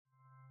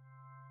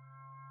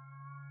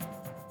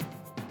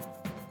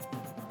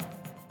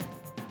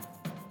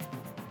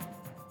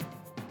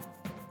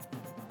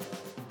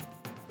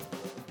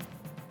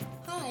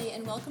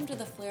and welcome to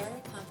the Flare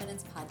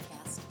Confidence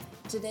Podcast.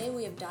 Today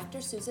we have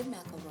Dr. Susan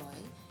McElroy.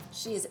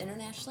 She is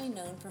internationally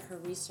known for her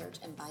research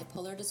in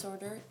bipolar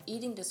disorder,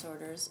 eating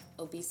disorders,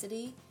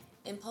 obesity,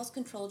 impulse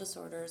control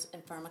disorders,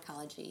 and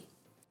pharmacology.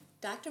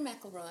 Dr.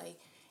 McElroy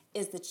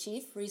is the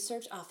Chief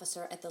Research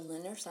Officer at the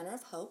Lindner Center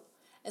of Hope,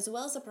 as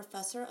well as a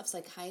professor of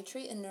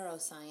psychiatry and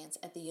neuroscience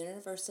at the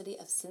University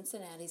of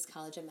Cincinnati's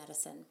College of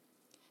Medicine.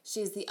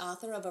 She is the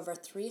author of over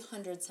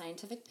 300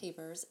 scientific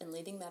papers in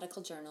leading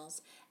medical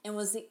journals and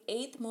was the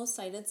 8th most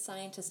cited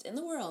scientist in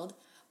the world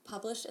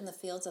published in the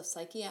fields of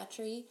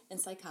psychiatry and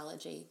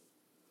psychology.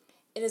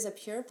 It is a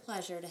pure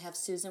pleasure to have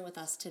Susan with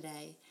us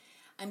today.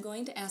 I'm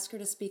going to ask her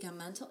to speak on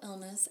mental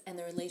illness and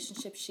the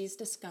relationship she's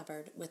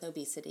discovered with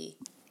obesity.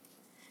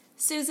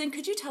 Susan,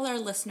 could you tell our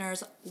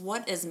listeners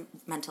what is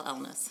mental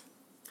illness?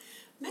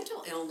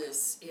 Mental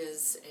illness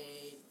is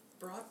a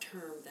broad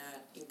term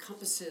that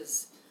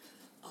encompasses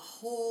a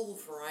whole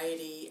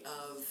variety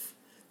of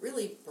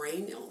really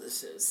brain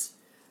illnesses,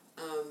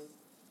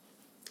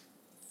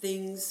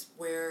 things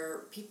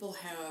where people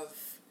have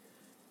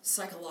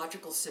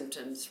psychological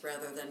symptoms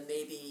rather than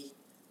maybe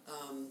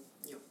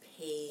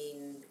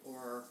pain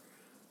or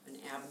an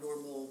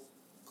abnormal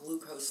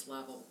glucose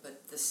level,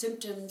 but the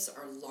symptoms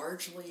are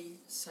largely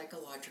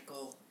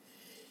psychological,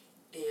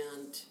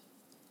 and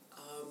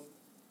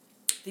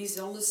these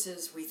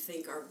illnesses we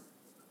think are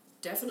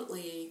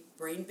definitely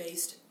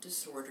brain-based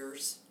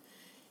disorders,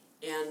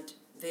 and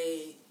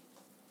they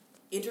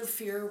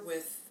interfere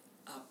with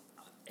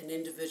an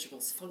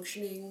individual's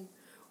functioning,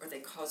 or they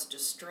cause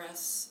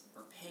distress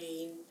or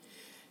pain,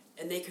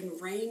 and they can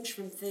range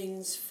from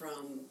things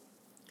from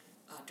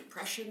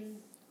depression,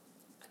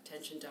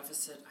 attention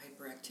deficit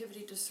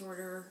hyperactivity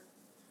disorder,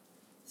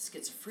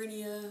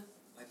 schizophrenia,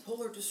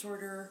 bipolar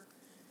disorder,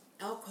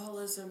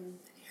 alcoholism,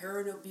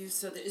 heroin abuse.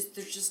 So there's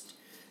just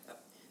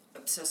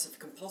obsessive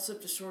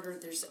compulsive disorder.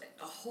 There's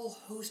a whole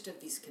host of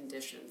these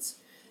conditions,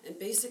 and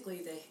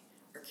basically they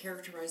are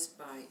characterized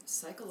by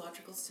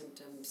psychological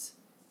symptoms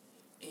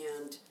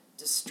and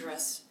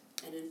distress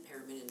and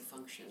impairment in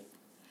function.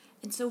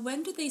 And so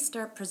when do they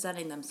start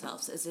presenting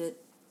themselves? Is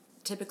it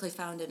typically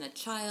found in a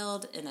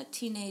child, in a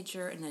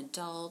teenager, an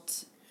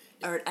adult,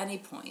 or at any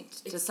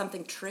point? Does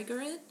something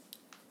trigger it?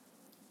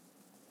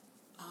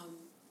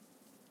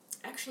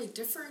 Actually,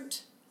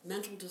 different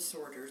mental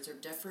disorders or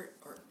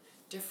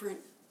different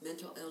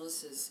mental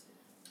illnesses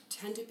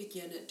tend to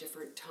begin at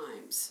different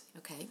times.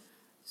 Okay.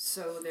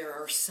 So there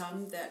are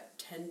some that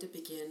tend to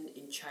begin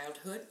in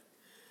childhood.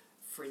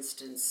 For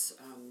instance,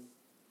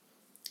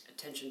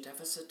 attention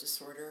deficit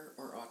disorder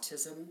or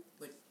autism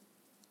would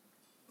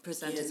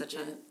Present as a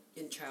child.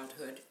 In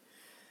childhood.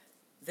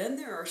 Then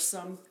there are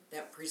some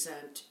that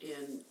present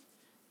in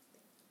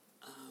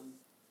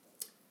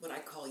what I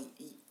call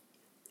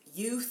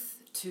youth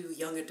to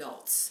young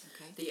adults.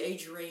 Okay. The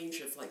age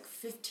range of like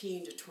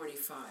 15 to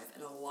 25,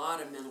 and a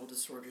lot of mental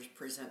disorders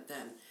present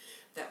then.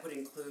 That would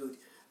include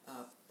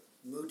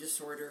mood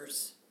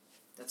disorders,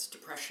 that's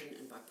depression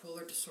and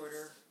bipolar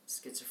disorder,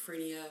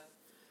 schizophrenia,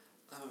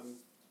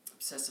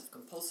 obsessive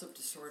compulsive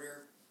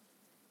disorder.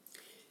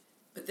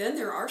 But then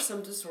there are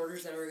some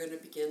disorders that are going to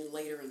begin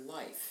later in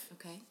life.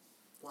 Okay.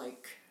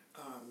 Like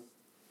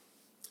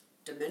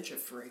dementia,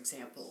 for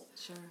example.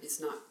 Sure.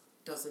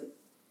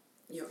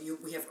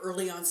 We have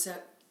early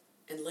onset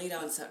and late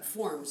onset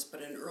forms,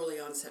 but an early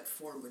onset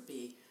form would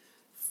be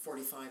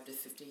 45 to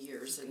 50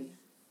 years, Okay. and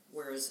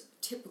whereas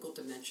typical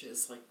dementia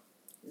is like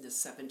in the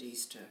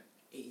 70s to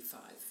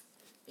 85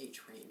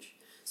 age range.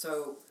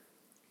 So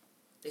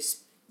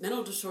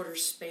mental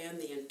disorders span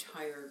the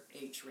entire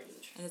age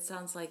range. And it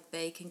sounds like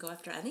they can go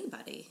after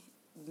anybody,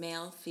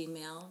 male,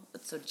 female,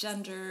 so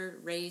gender,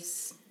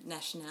 race,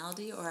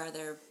 nationality, or are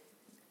there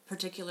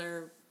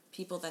particular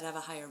people that have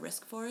a higher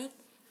risk for it?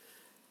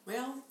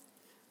 Well,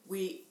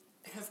 we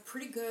have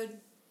pretty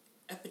good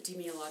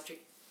epidemiologic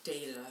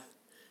data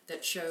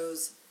that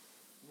shows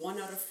 1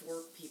 out of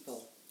 4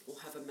 people will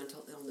have a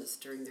mental illness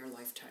during their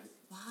lifetime.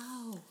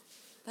 Wow.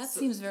 That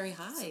seems very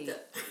high.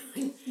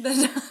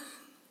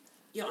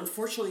 Yeah,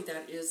 unfortunately,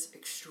 that is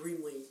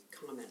extremely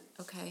common.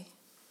 Okay.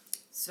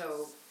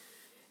 So,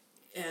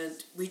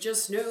 and we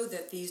just know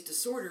that these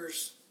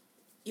disorders,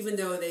 even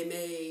though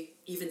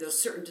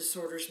certain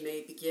disorders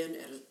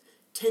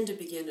tend to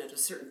begin at a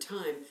certain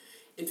time,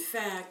 in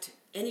fact,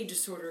 any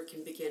disorder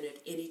can begin at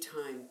any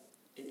time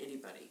in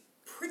anybody,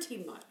 pretty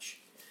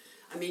much.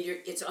 I mean,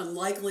 it's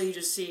unlikely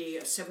to see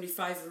a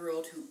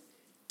 75-year-old who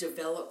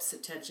develops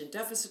attention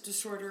deficit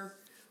disorder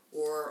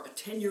or a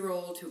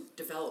 10-year-old who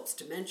develops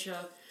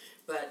dementia,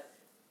 but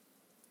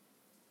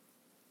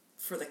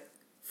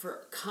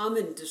for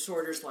common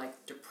disorders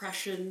like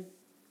depression,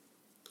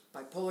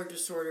 bipolar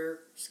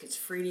disorder,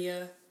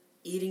 schizophrenia,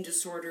 eating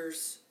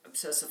disorders,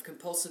 obsessive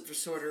compulsive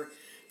disorder,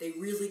 they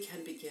really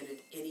can begin at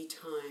any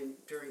time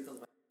during the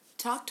life.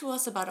 Talk to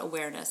us about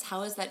awareness.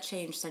 How has that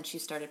changed since you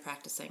started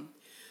practicing?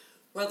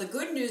 Well, the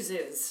good news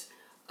is,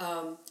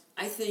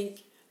 I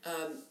think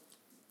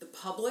the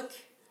public,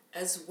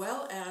 as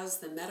well as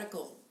the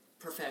medical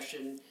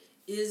profession,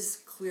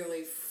 is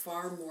clearly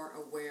far more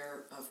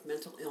aware of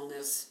mental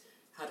illness,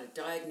 how to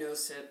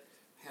diagnose it,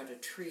 how to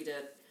treat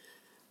it,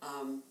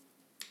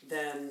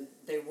 than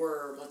they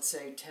were, let's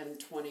say, 10,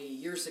 20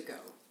 years ago.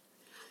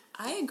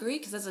 I agree,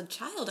 because as a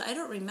child, I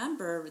don't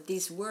remember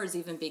these words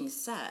even being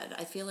said.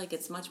 I feel like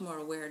it's much more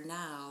aware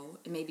now.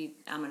 Maybe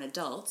I'm an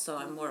adult, so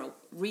I'm more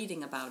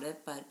reading about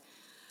it, but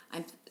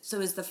so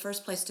is the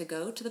first place to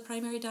go to the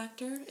primary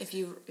doctor if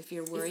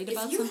you're worried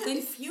about something?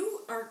 If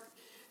you are,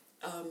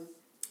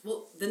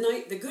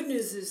 the good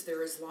news is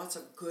there is lots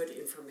of good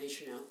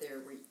information out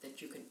there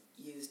that you can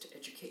use to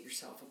educate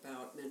yourself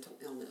about mental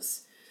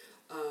illness.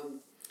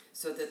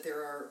 So that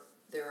there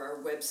are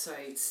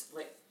websites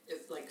like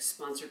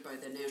sponsored by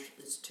the National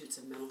Institutes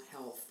of Mental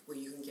Health where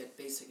you can get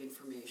basic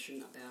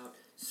information about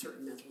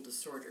certain mental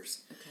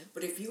disorders. Okay.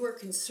 But if you are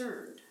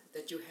concerned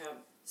that you have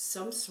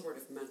some sort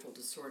of mental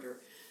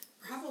disorder,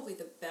 probably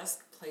the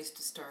best place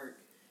to start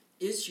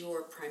is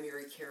your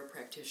primary care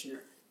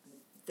practitioner.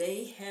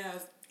 They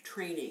have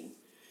training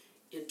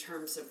in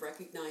terms of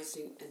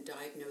recognizing and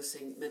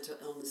diagnosing mental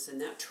illness, and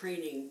that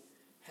training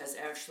has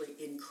actually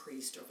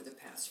increased over the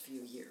past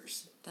few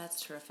years.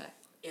 That's terrific.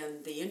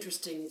 And the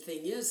interesting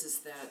thing is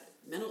that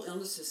mental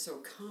illness is so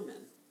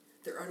common,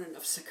 there aren't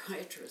enough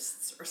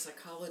psychiatrists or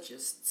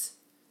psychologists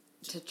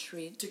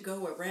to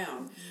go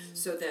around,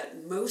 so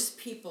that most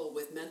people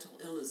with mental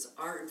illness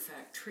are in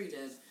fact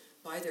treated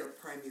by their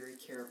primary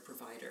care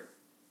provider.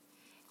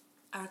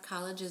 Are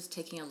colleges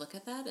taking a look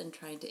at that and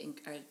trying to,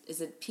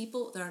 is it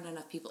there aren't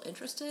enough people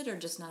interested, or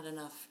just not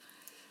enough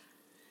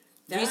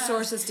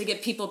resources to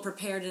get people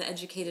prepared and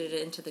educated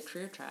into the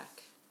career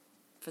track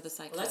for the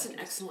psychiatrist? Well, that's an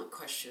excellent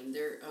question.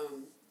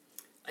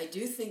 I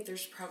do think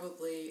there's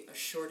probably a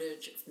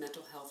shortage of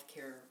mental health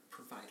care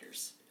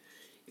providers.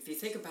 If you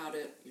think about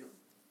it,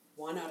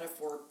 1 out of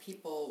 4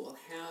 people will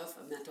have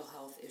a mental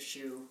health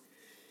issue,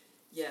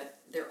 yet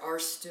there are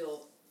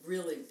still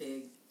really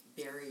big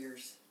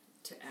barriers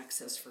to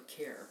access for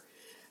care.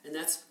 And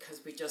that's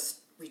because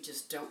we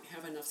just don't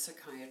have enough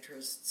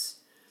psychiatrists,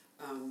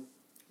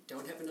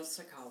 don't have enough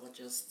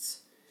psychologists,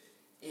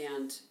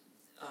 and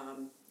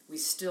we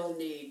still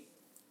need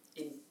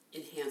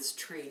enhanced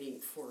training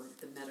for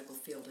the medical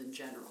field in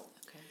general.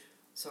 Okay.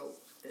 So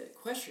the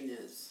question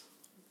is,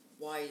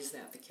 why is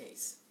that the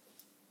case?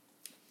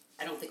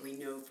 I don't think we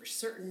know for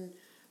certain,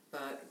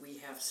 but we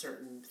have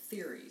certain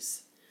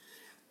theories.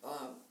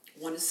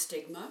 One is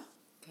stigma.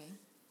 Okay.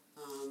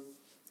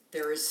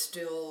 There is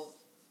still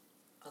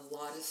a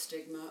lot of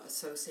stigma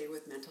associated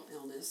with mental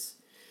illness,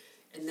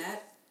 and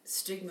that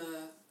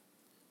stigma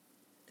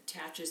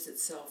attaches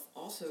itself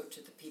also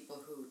to the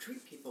people who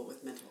treat people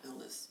with mental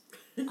illness.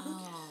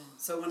 Oh.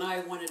 So when I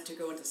wanted to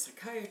go into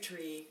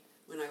psychiatry,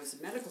 when I was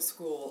in medical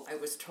school, I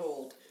was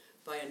told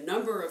by a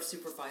number of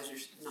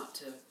supervisors not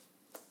to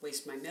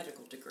waste my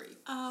medical degree.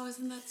 Oh,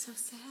 isn't that so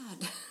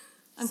sad?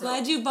 I'm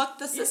glad you bucked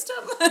the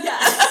system. Yeah.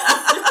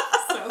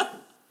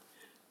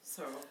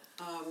 So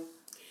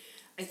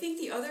I think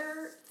the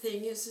other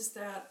thing is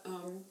that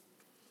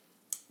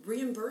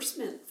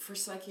reimbursement for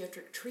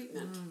psychiatric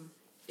treatment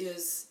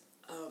is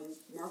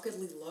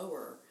markedly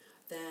lower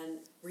than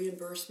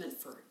reimbursement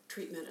for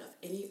treatment of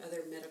any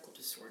other medical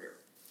disorder.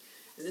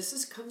 And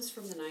this comes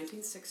from the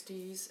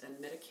 1960s and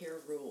Medicare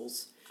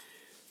rules.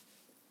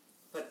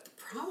 But the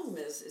problem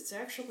is it's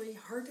actually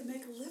hard to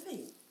make a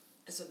living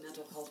as a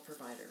mental health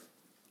provider.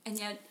 And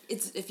yet,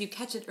 if you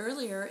catch it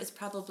earlier, it's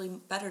probably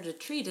better to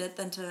treat it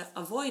than to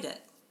avoid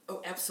it.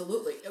 Oh,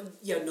 absolutely.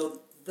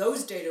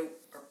 Those data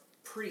are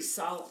pretty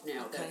solid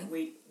now. Okay. That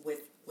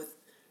with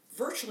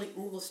virtually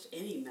almost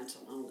any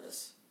mental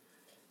illness,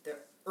 the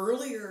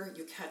earlier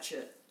you catch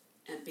it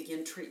and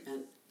begin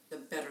treatment, the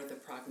better the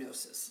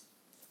prognosis.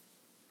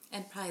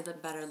 And probably the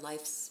better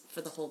lives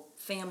for the whole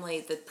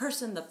family, the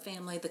person, the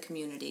family, the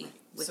community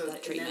with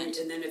that treatment.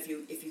 And then if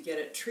you get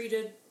it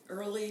treated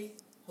early,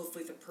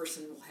 hopefully the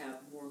person will have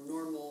more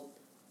normal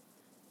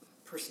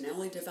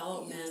personality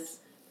development, Yes.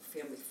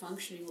 family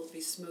functioning will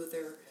be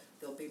smoother,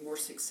 they'll be more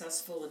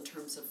successful in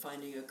terms of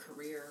finding a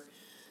career.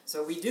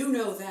 So we do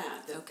know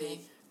that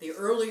Okay. the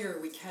earlier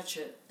we catch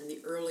it and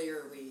the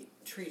earlier we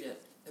treat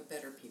it, the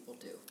better people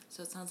do.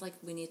 So it sounds like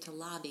we need to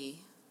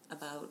lobby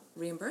about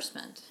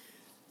reimbursement,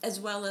 as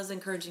well as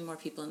encouraging more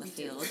people in the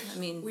field. I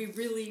mean, we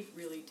really,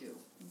 really do.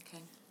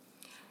 Okay.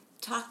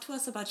 Talk to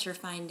us about your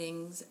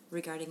findings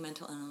regarding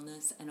mental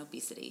illness and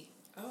obesity.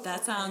 Oh, that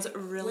okay. sounds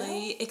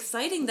really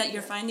exciting that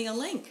you're finding a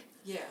link.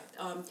 Yeah.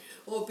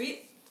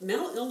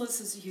 Mental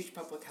illness is a huge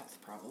public health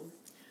problem,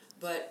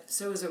 but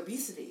so is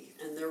obesity,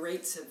 and the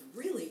rates have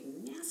really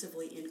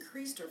massively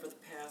increased over the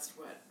past,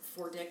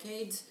 4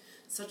 decades,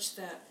 such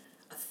that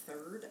a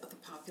third of the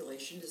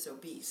population is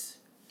obese.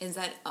 Is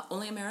that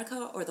only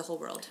America or the whole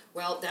world?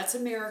 Well, that's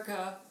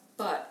America,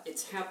 but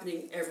it's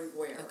happening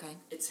everywhere. Okay.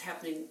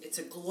 It's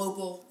a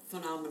global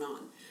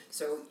phenomenon.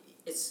 So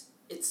it's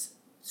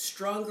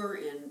stronger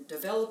in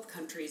developed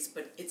countries,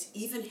 but it's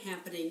even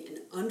happening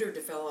in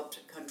underdeveloped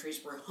countries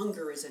where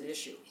hunger is an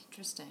issue.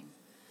 Interesting.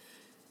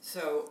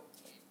 So,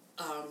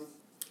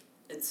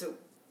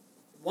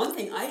 one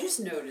thing I just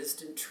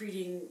noticed in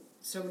treating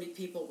so many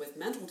people with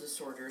mental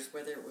disorders,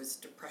 whether it was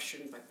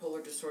depression,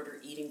 bipolar disorder,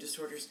 eating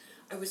disorders,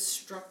 I was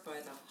struck by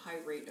the high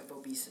rate of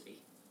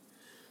obesity.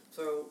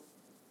 So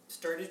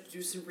started to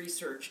do some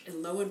research,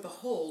 and lo and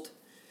behold,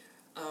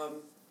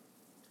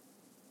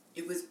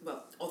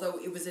 although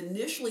it was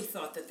initially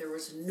thought that there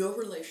was no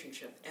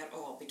relationship at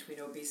all between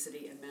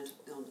obesity and mental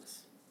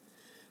illness.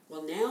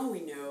 Well, now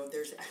we know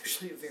there's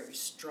actually a very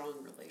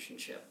strong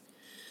relationship.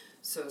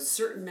 So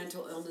certain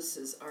mental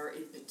illnesses are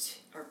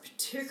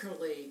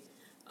particularly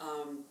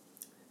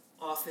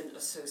often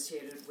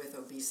associated with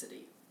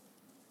obesity.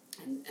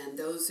 And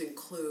those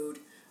include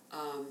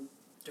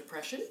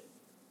depression,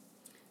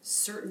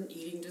 certain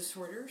eating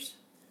disorders,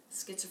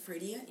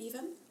 schizophrenia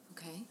even.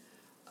 Okay.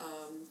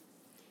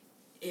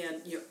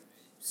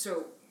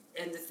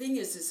 And the thing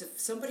is if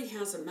somebody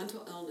has a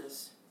mental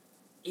illness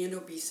and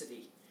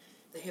obesity,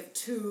 they have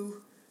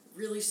two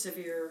really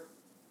severe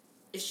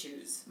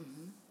issues,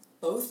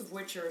 both of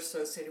which are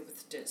associated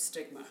with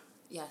stigma.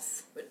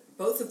 Yes. But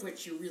both of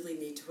which you really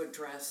need to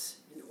address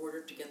in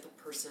order to get the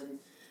person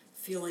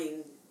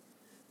feeling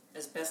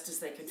as best as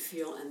they can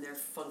feel and they're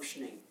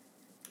functioning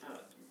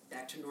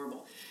back to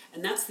normal.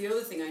 And that's the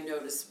other thing I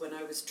noticed when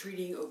I was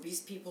treating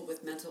obese people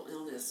with mental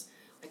illness.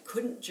 I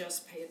couldn't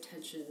just pay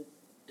attention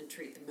and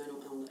treat the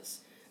mental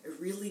illness. I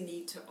really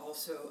need to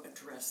also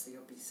address the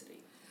obesity.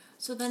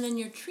 So then in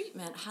your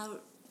treatment,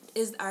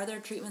 are there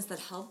treatments that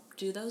help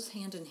do those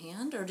hand in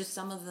hand, or do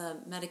some of the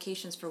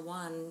medications for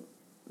one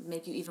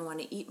make you even want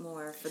to eat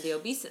more for the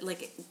obesity?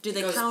 Like, do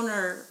they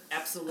counter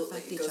absolutely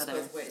affect it each goes other?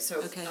 both ways. So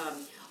okay.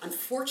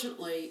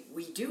 Unfortunately,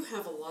 we do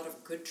have a lot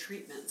of good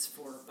treatments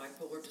for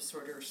bipolar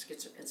disorder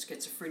and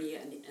schizophrenia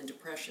and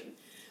depression.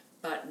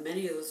 But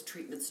many of those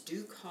treatments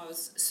do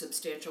cause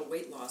substantial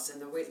weight loss,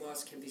 and the weight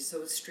loss can be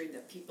so extreme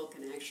that people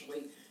can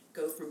actually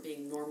go from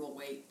being normal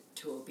weight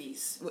to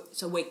obese.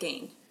 So weight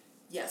gain?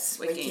 Yes,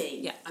 weight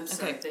gain. Yeah. I'm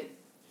sorry. Okay.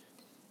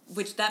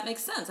 Which that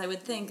makes sense. I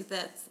would think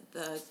that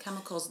the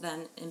chemicals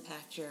then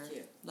impact your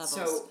levels.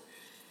 So,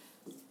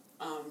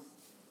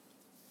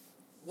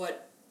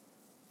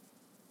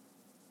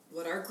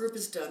 what our group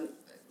has done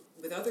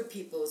with other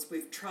people is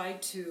we've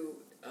tried to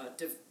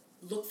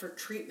look for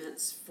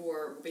treatments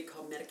for what we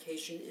call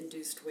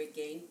medication-induced weight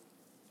gain.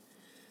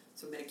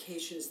 So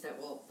medications that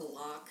will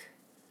block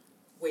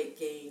weight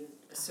gain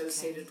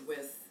associated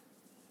with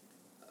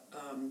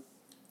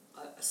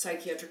a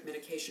psychiatric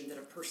medication that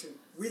a person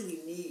really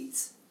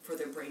needs for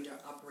their brain to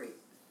operate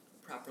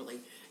properly.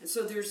 And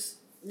so there's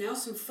now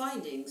some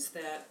findings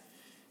that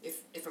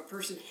if a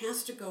person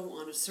has to go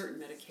on a certain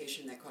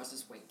medication, that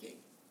causes weight gain.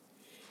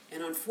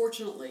 And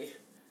unfortunately,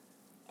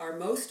 our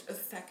most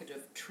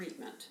effective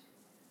treatment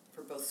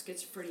for both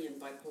schizophrenia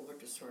and bipolar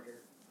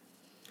disorder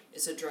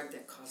is a drug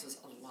that causes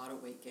a lot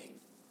of weight gain.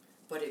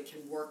 But it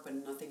can work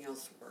when nothing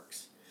else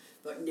works.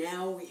 But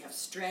now we have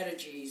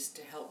strategies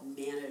to help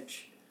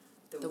manage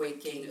the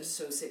weight gain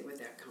associated with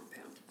that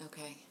compound.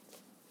 Okay.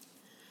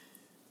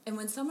 And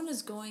when someone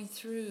is going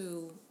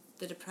through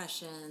the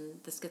depression,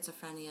 the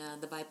schizophrenia,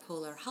 the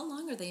bipolar, how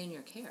long are they in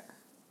your care?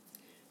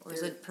 Or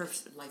is it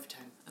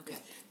lifetime? Okay.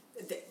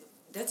 Yeah.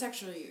 That's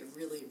actually a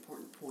really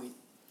important point.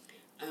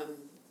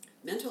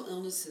 Mental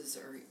illnesses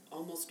are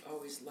almost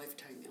always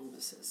lifetime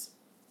illnesses.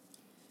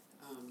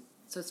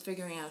 So it's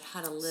figuring out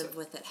how to live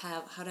with it,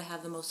 how to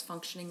have the most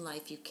functioning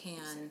life you can.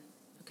 Exactly.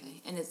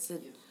 Okay. And it's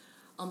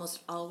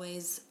almost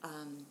always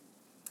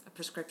a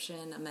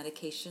prescription, a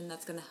medication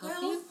that's going to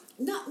help you?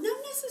 Not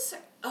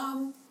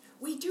necessarily.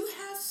 We do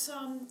have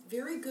some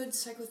very good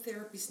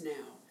psychotherapies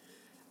now.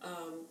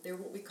 They're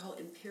what we call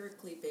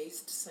empirically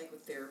based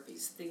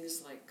psychotherapies,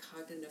 things like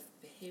cognitive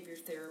behavior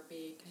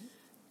therapy,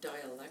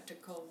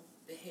 dialectical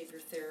behavior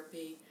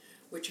therapy,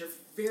 which are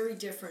very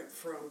different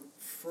from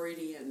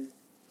Freudian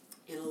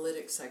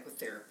analytic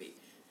psychotherapy.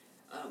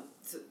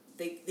 So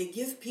they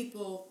give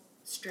people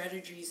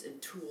strategies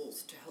and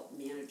tools to help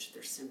manage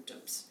their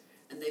symptoms,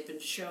 and they've been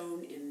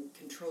shown in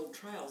controlled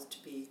trials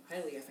to be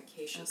highly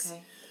efficacious.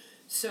 Okay.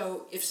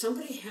 So if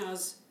somebody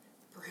has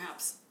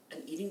perhaps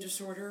an eating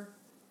disorder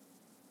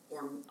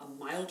or a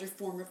milder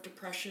form of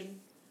depression,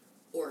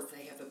 or if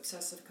they have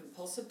obsessive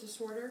compulsive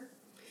disorder,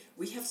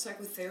 we have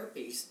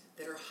psychotherapies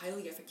that are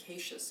highly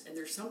efficacious, and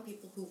there's some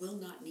people who will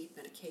not need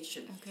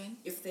medication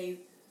if they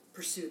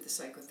pursue the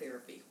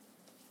psychotherapy.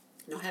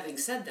 Now, having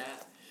said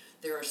that,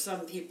 there are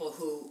some people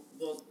who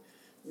will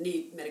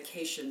need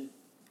medication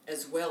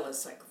as well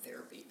as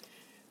psychotherapy.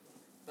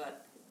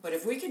 But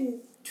if we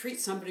can treat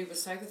somebody with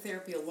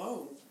psychotherapy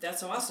alone,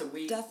 that's awesome.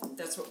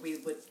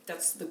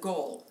 That's the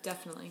goal.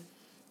 Definitely.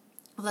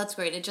 Well, that's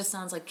great. It just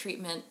sounds like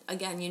treatment.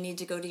 Again, you need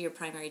to go to your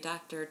primary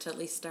doctor to at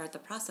least start the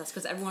process,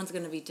 because everyone's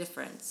going to be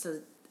different. So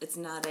it's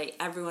not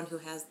everyone who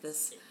has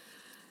this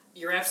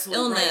You're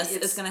absolutely illness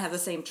right. is going to have the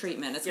same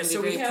treatment. It's going to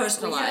so be very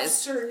personalized. We have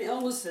certain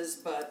illnesses,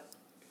 but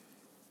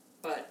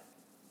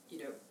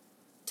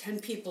 10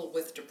 people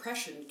with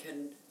depression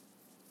can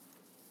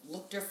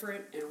look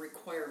different and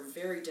require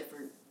very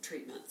different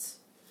treatments.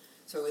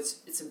 So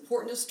it's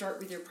important to start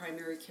with your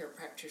primary care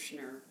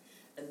practitioner,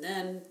 and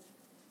then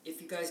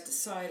if you guys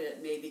decide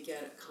it, maybe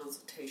get a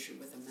consultation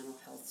with a mental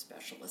health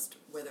specialist,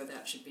 whether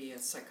that should be a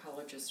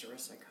psychologist or a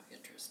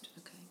psychiatrist.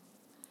 Okay.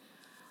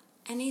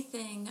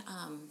 Anything,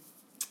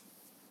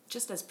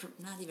 just as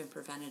not even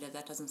preventative,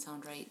 that doesn't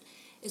sound right.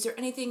 Is there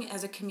anything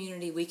as a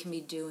community we can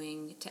be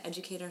doing to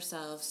educate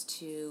ourselves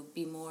to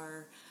be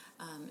more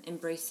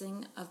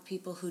embracing of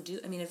people who do?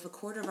 I mean, if a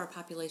quarter of our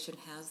population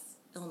has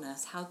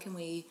illness, how can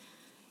we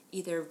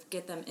either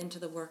get them into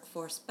the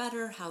workforce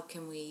better? How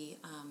can we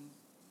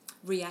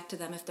react to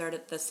them if they're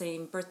at the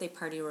same birthday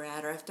party we're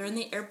at, or if they're in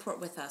the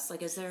airport with us?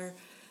 Like, are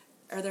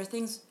there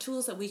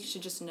tools that we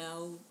should just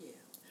know? Yeah.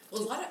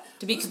 Well,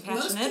 to be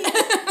compassionate.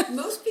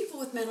 Most people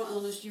with mental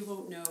illness you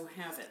won't know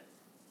have it.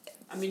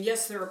 I mean,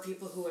 yes, there are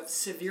people who have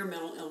severe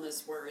mental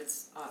illness where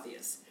it's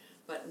obvious,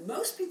 but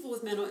most people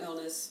with mental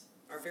illness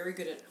are very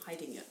good at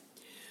hiding it.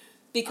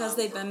 Because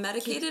they've been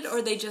medicated,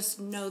 or they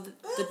just know that...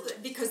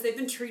 because they've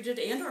been treated,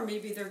 and or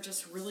maybe they're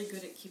just really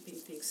good at keeping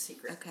things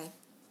secret. Okay.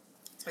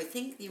 So I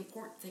think the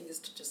important thing is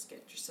to just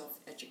get yourself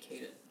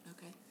educated.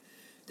 Okay.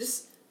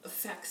 This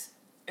affects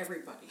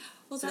everybody.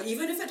 Well, so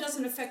even if it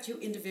doesn't affect you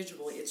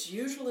individually,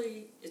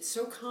 it's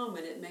so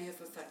common it may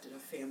have affected a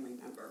family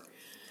member.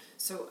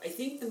 So I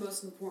think the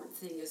most important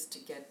thing is to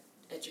get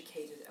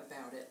educated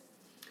about it,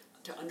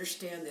 to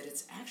understand that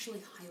it's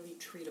actually highly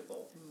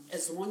treatable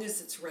as long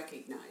as it's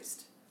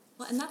recognized.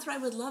 Well, and that's what I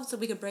would love, so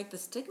we could break the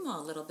stigma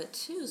a little bit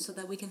too, so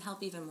that we can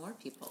help even more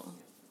people.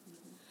 Yeah.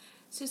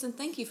 Susan,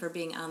 thank you for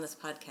being on this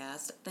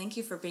podcast. Thank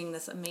you for being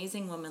this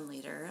amazing woman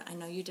leader. I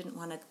know you didn't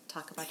want to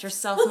talk about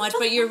yourself much,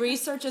 but your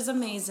research is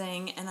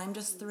amazing, and I'm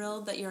just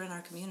thrilled that you're in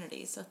our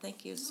community. So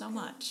thank you so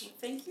much.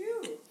 Thank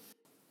you.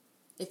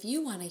 If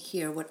you want to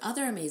hear what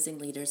other amazing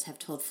leaders have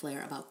told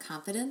Flair about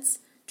confidence,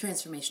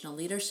 transformational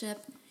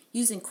leadership,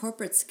 using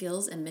corporate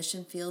skills in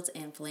mission fields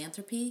and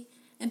philanthropy,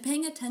 and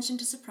paying attention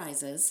to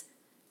surprises,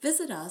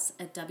 visit us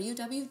at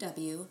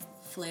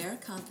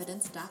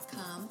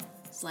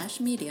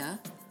www.flairconfidence.com/media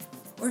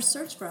or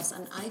search for us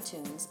on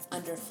iTunes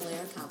under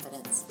Flair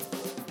Confidence.